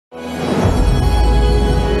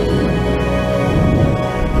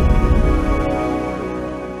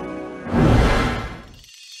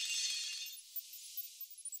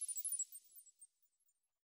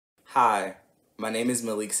Hi, my name is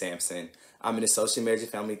Malik Sampson. I'm an associate marriage and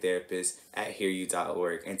family therapist at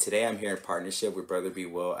HearYou.org, and today I'm here in partnership with Brother Be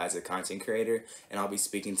Well as a content creator, and I'll be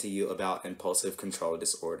speaking to you about impulsive control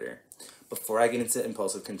disorder. Before I get into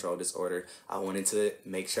impulsive control disorder, I wanted to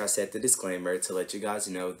make sure I set the disclaimer to let you guys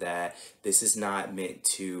know that this is not meant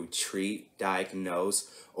to treat, diagnose,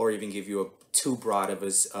 or even give you too broad of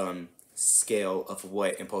a scale of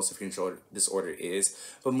what impulsive control disorder is,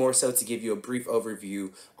 but more so to give you a brief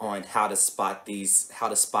overview on how to spot this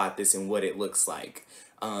and what it looks like.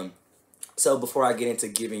 So before I get into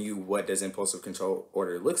giving you what does impulsive control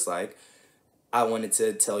order looks like, I wanted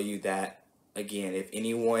to tell you that, again, if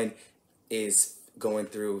anyone is going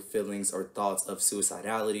through feelings or thoughts of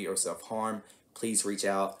suicidality or self-harm, please reach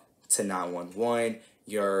out to 911,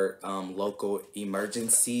 your local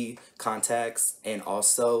emergency contacts, and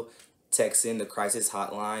also text in the crisis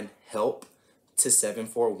hotline HELP to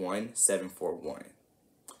 741-741.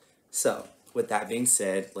 So, with that being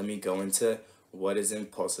said, let me go into what is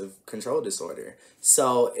impulsive control disorder.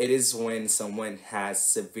 So, it is when someone has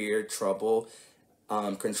severe trouble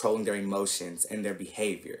controlling their emotions and their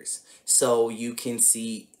behaviors. So, you can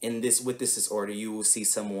see with this disorder, you will see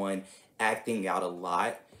someone acting out a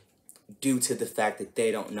lot due to the fact that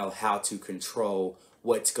they don't know how to control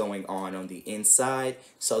what's going on the inside,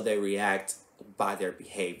 so they react by their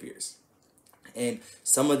behaviors. And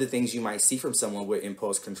some of the things you might see from someone with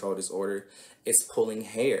impulse control disorder is pulling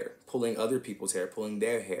hair, pulling other people's hair, pulling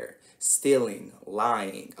their hair, stealing,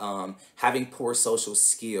 lying, having poor social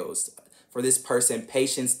skills. For this person,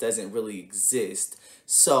 patience doesn't really exist.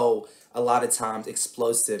 So a lot of times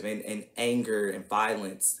explosive and anger and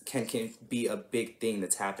violence can be a big thing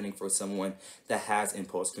that's happening for someone that has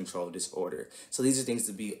impulse control disorder. So these are things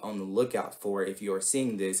to be on the lookout for if you are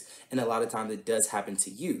seeing this, and a lot of times it does happen to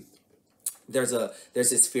youth. There's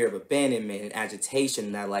this fear of abandonment and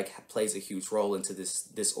agitation that plays a huge role into this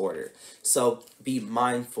disorder. So be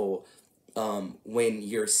mindful when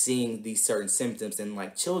you're seeing these certain symptoms in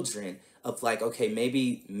children of okay,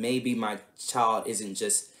 maybe my child isn't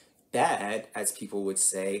just bad, as people would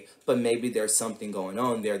say, but maybe there's something going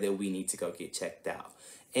on there that we need to go get checked out.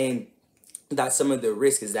 And that's some of the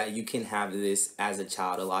risk, is that you can have this as a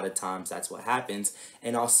child. A lot of times that's what happens.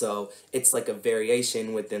 And also it's like a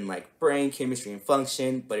variation within brain chemistry and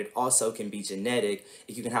function, but it also can be genetic.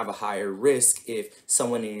 You can have a higher risk if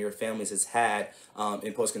someone in your family has had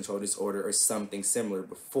impulse control disorder or something similar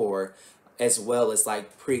before, as well as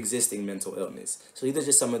pre-existing mental illness. So these are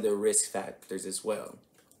just some of the risk factors as well.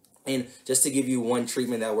 And just to give you one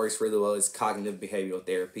treatment that works really well is cognitive behavioral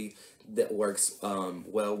therapy that works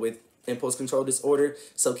well with impulse control disorder.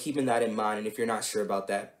 So keeping that in mind, and if you're not sure about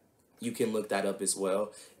that, you can look that up as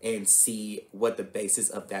well and see what the basis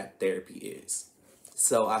of that therapy is.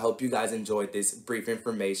 So I hope you guys enjoyed this brief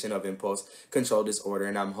information of impulse control disorder,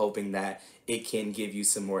 and I'm hoping that it can give you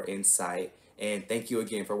some more insight. And thank you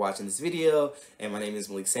again for watching this video. And my name is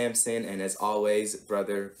Malik Sampson, and as always,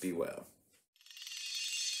 brother, be well.